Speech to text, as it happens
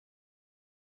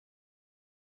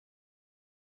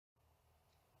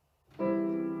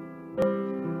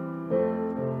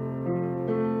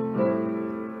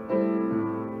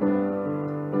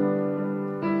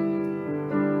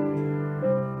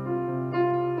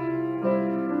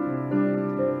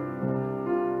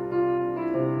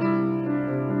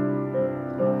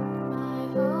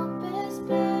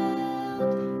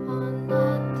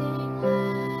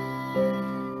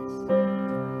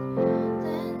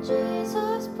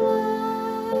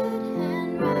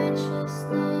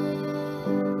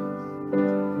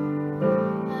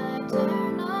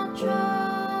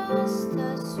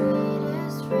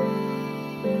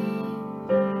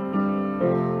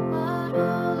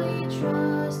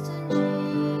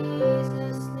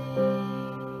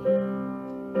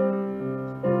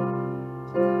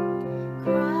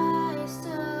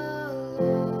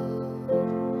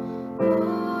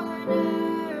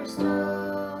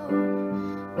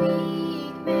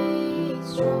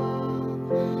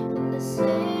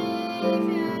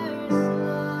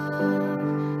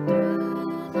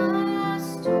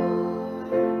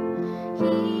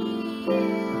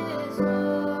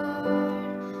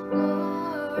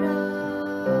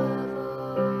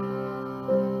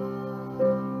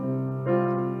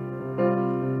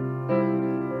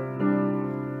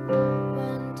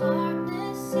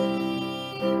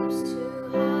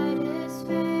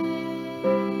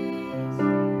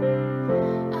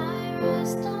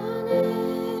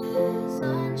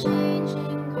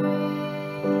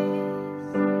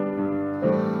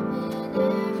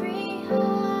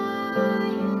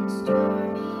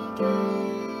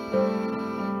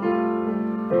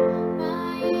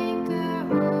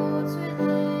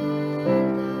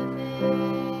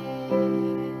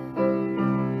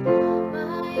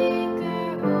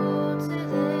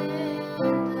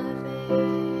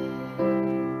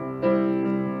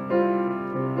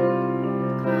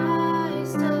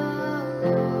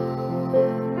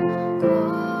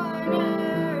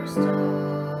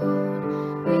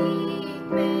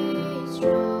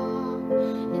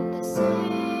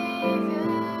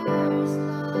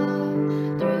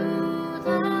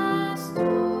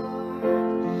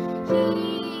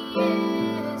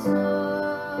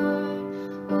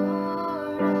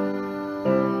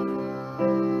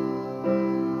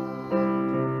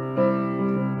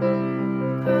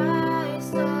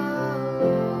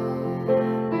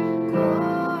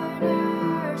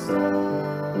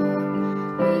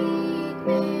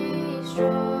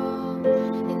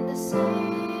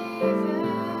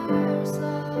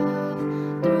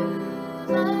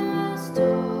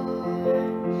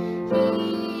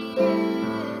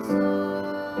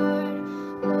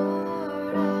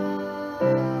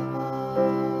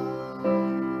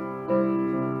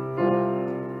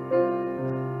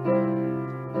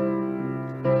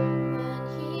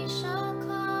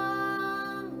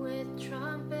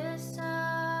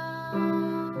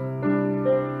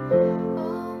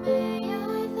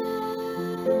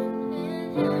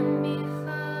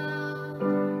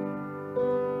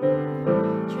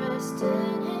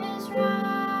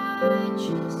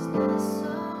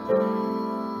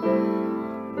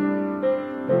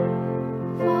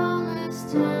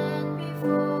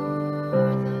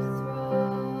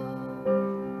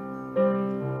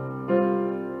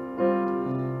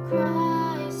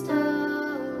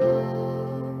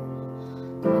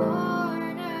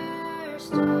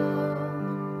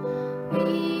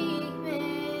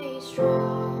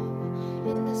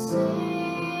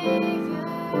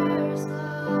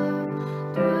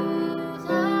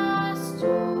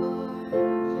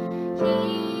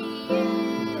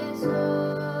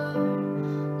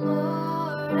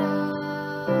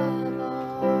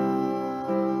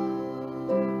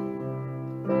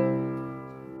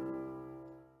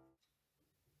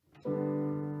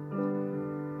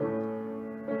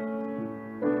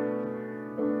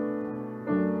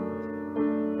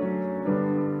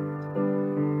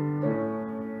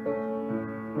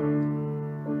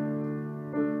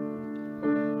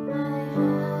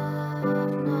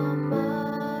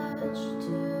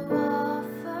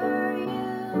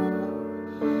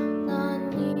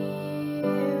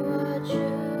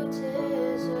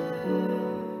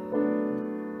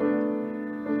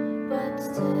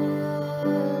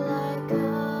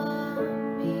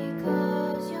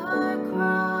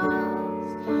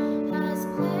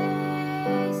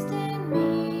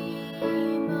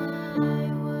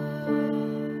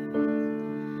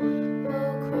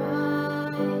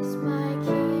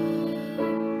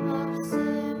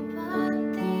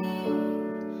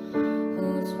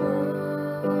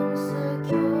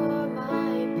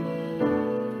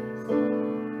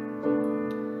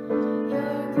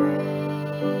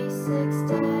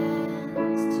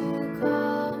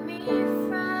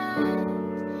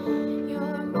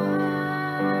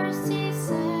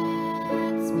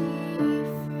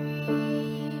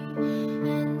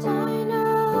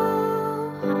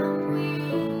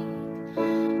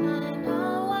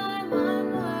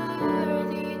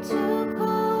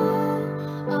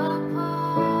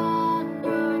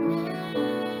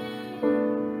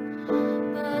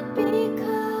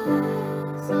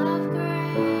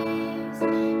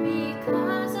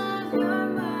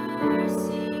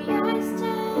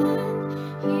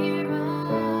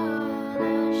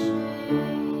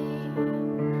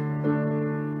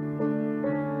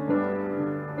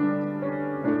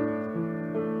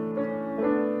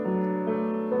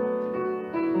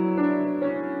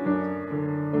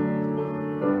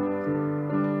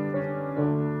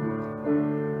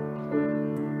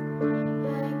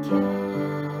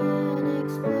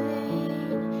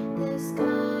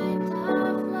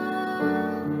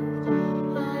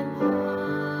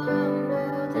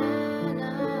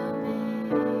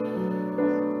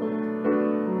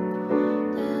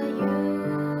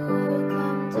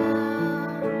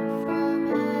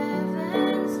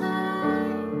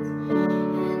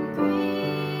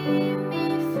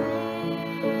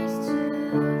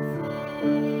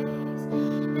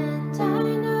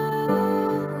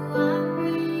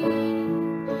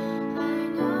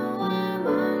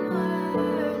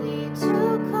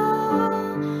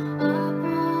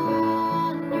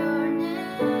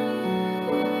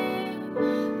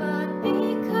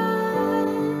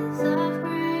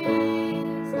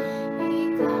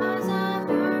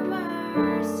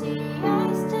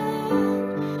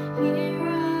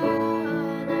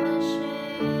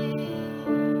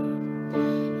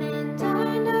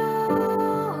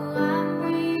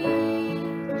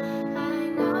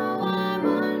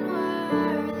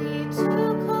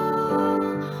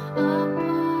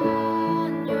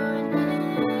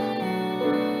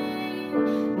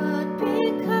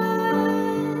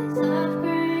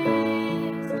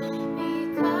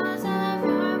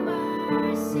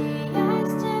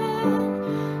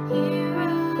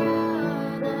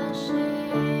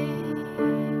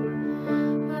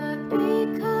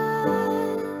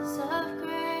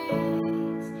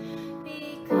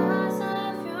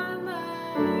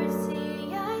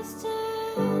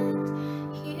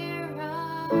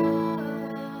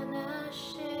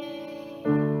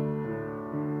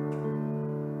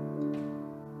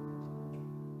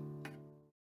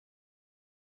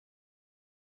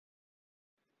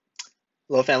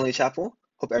Hello, Family Chapel.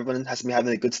 Hope everyone has been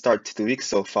having a good start to the week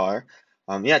so far.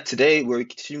 Today we're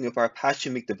continuing with our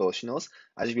Passion Week devotionals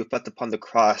as we reflect upon the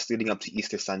cross leading up to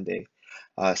Easter Sunday.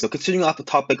 So continuing off the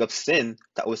topic of sin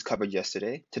that was covered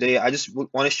yesterday, today I just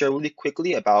want to share really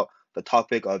quickly about the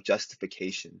topic of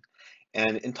justification.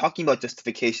 And in talking about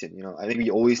justification, I think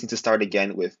we always need to start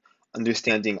again with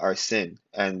understanding our sin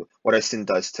and what our sin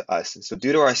does to us. And so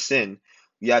due to our sin,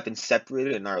 we have been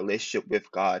separated in our relationship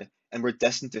with God, and we're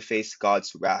destined to face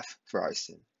God's wrath for our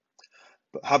sin.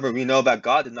 But however, we know that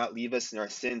God did not leave us in our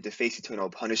sin to face eternal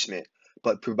punishment,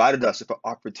 but provided us with an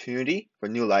opportunity for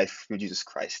new life through Jesus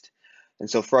Christ. And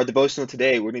so for our devotional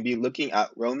today, we're going to be looking at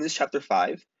Romans chapter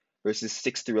 5, verses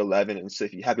 6 through 11. And so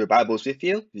if you have your Bibles with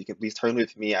you can please turn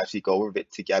with me as we go over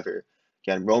it together.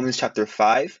 Again, Romans chapter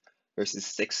 5, verses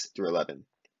 6 through 11.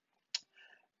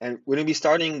 And we're going to be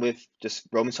starting with just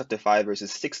Romans chapter 5,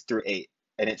 verses 6 through 8.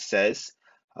 And it says,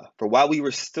 For while we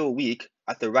were still weak,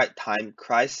 at the right time,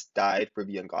 Christ died for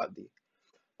the ungodly.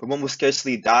 For one will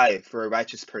scarcely die for a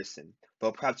righteous person,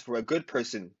 though perhaps for a good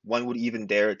person one would even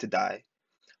dare to die.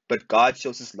 But God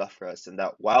shows his love for us, and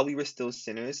that while we were still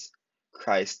sinners,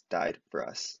 Christ died for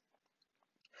us.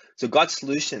 So God's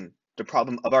solution to the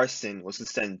problem of our sin was to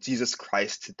send Jesus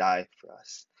Christ to die for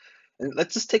us. And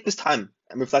let's just take this time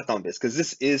and reflect on this, because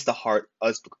this is the heart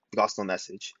of the gospel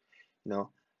message.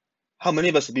 How many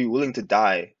of us would be willing to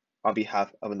die on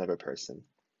behalf of another person?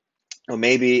 Or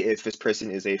maybe if this person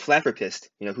is a philanthropist,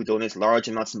 who donates large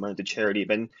amounts of money to charity,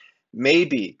 then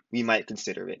maybe we might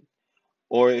consider it.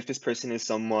 Or if this person is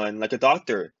someone like a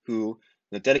doctor who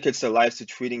dedicates their lives to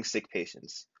treating sick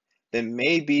patients, then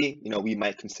maybe we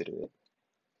might consider it.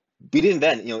 But even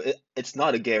then, it's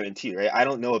not a guarantee, right? I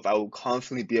don't know if I will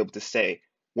confidently be able to say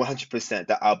 100%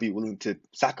 that I'll be willing to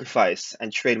sacrifice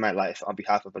and trade my life on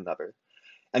behalf of another.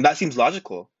 And that seems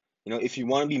logical. If you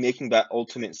want to be making that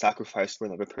ultimate sacrifice for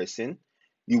another person,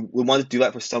 you would want to do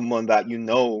that for someone that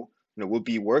would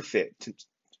be worth it,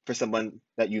 for someone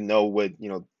that would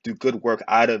do good work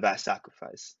out of that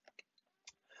sacrifice.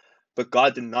 But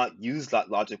God did not use that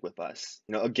logic with us.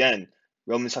 Again,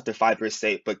 Romans chapter 5, verse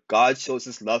 8, but God shows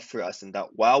his love for us in that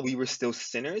while we were still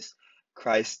sinners,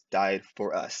 Christ died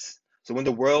for us. So when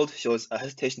the world shows a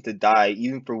hesitation to die,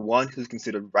 even for one who's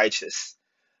considered righteous,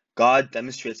 God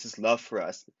demonstrates his love for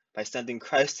us by sending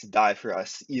Christ to die for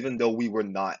us, even though we were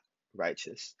not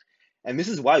righteous. And this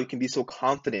is why we can be so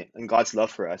confident in God's love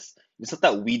for us. It's not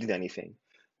that we did anything,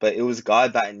 but it was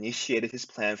God that initiated his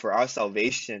plan for our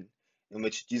salvation, in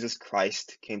which Jesus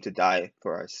Christ came to die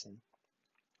for our sin.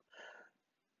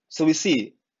 So we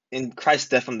see in Christ's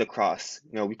death on the cross,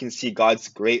 we can see God's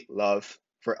great love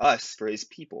for us, for his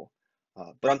people.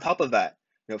 But on top of that,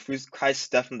 through Christ's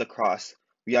death on the cross,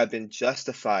 we have been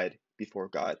justified before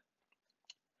God.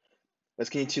 Let's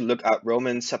continue to look at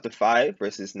Romans chapter 5,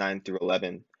 verses 9 through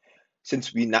 11.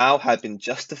 Since we now have been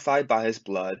justified by his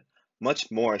blood, much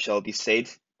more shall be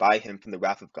saved by him from the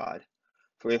wrath of God.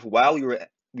 For if while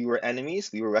we were enemies,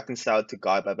 we were reconciled to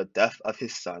God by the death of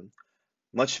his Son,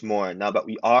 much more, now that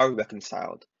we are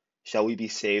reconciled, shall we be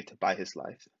saved by his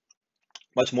life.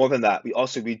 Much more than that, we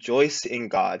also rejoice in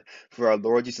God for our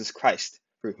Lord Jesus Christ,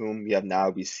 for whom we have now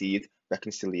received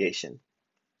reconciliation.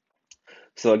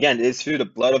 So again, it is through the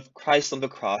blood of Christ on the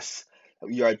cross that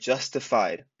we are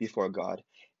justified before God,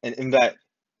 and in that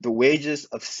the wages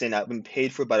of sin have been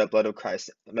paid for by the blood of Christ,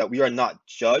 and that we are not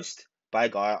judged by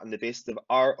God on the basis of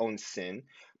our own sin,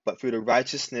 but through the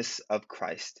righteousness of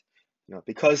Christ.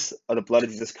 Because of the blood of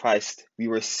Jesus Christ, we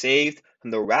were saved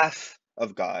from the wrath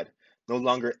of God, no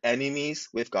longer enemies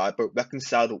with God, but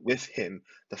reconciled with him.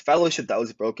 The fellowship that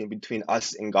was broken between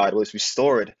us and God was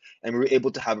restored, and we were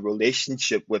able to have a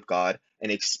relationship with God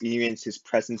and experience his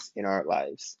presence in our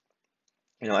lives.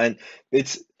 And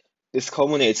this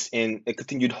culminates in a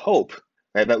continued hope,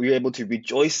 right? That we are able to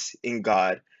rejoice in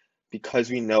God because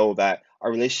we know that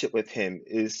our relationship with him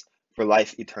is for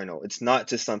life eternal. It's not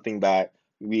just something that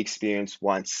we experience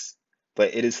once,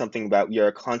 but it is something that we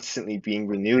are constantly being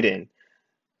renewed in.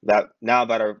 That now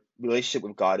that our relationship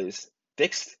with God is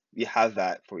fixed, we have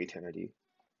that for eternity.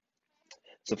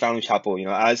 So Family Chapel,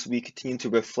 as we continue to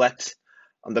reflect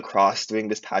on the cross during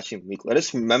this Passion Week, let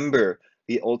us remember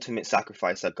the ultimate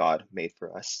sacrifice that God made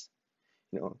for us.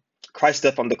 Christ's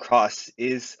death on the cross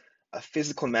is a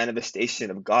physical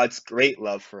manifestation of God's great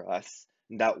love for us,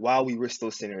 and that while we were still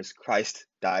sinners, Christ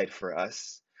died for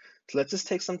us. So let's just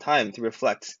take some time to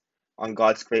reflect on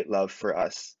God's great love for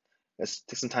us. Let's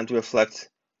take some time to reflect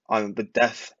on the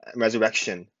death and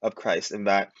resurrection of Christ, and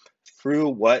that through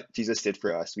what Jesus did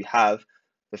for us, we have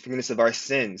the forgiveness of our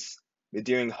sins, the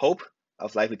enduring hope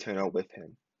of life eternal with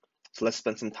him. So let's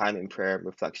spend some time in prayer and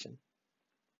reflection.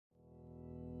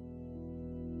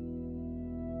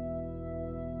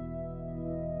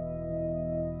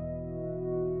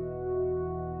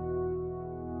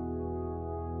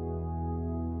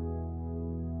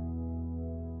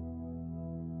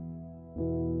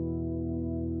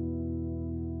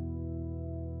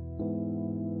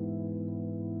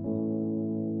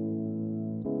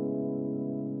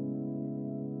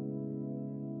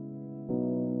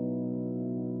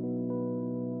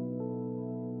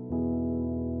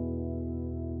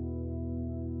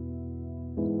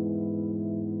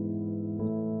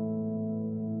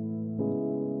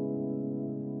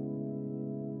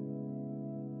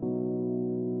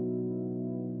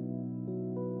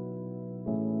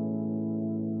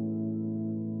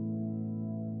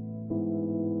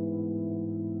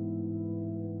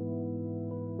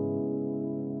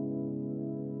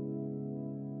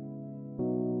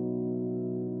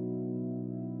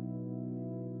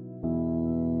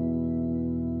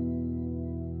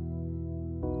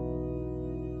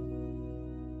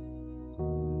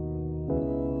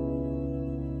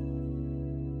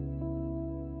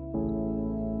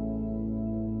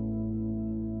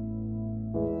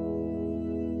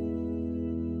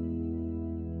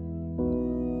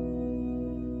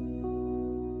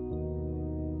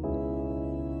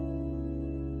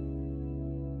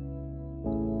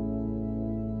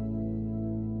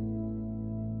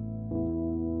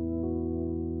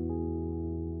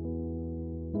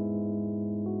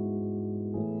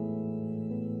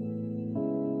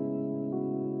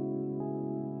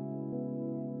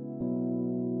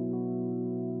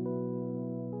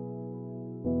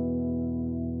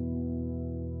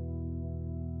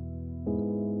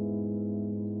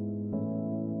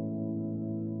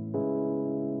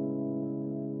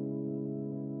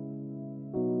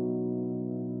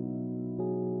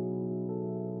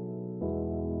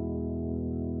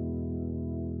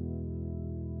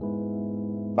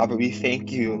 Father, we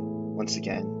thank you once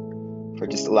again for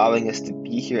just allowing us to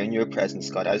be here in your presence,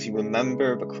 God, as you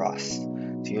remember the cross,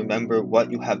 to remember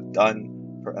what you have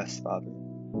done for us, Father.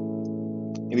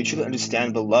 And we truly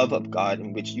understand the love of God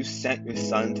in which you sent your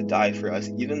Son to die for us,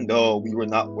 even though we were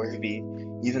not worthy,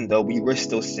 even though we were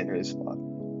still sinners, Father.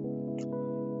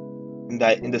 And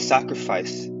that in the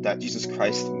sacrifice that Jesus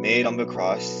Christ made on the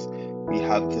cross, we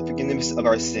have the forgiveness of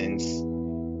our sins.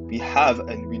 We have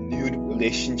a renewed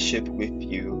relationship with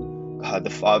you, God the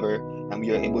Father, and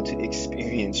we are able to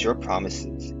experience your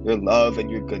promises, your love,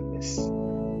 and your goodness,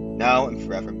 now and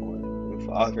forevermore. And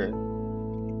Father,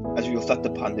 as we reflect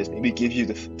upon this, may we give you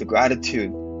the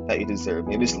gratitude that you deserve.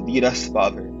 May this lead us,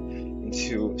 Father,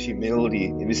 into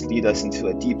humility. May this lead us into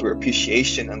a deeper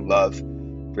appreciation and love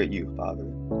for you, Father.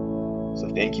 So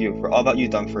thank you for all that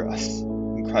you've done for us.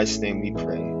 In Christ's name we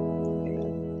pray.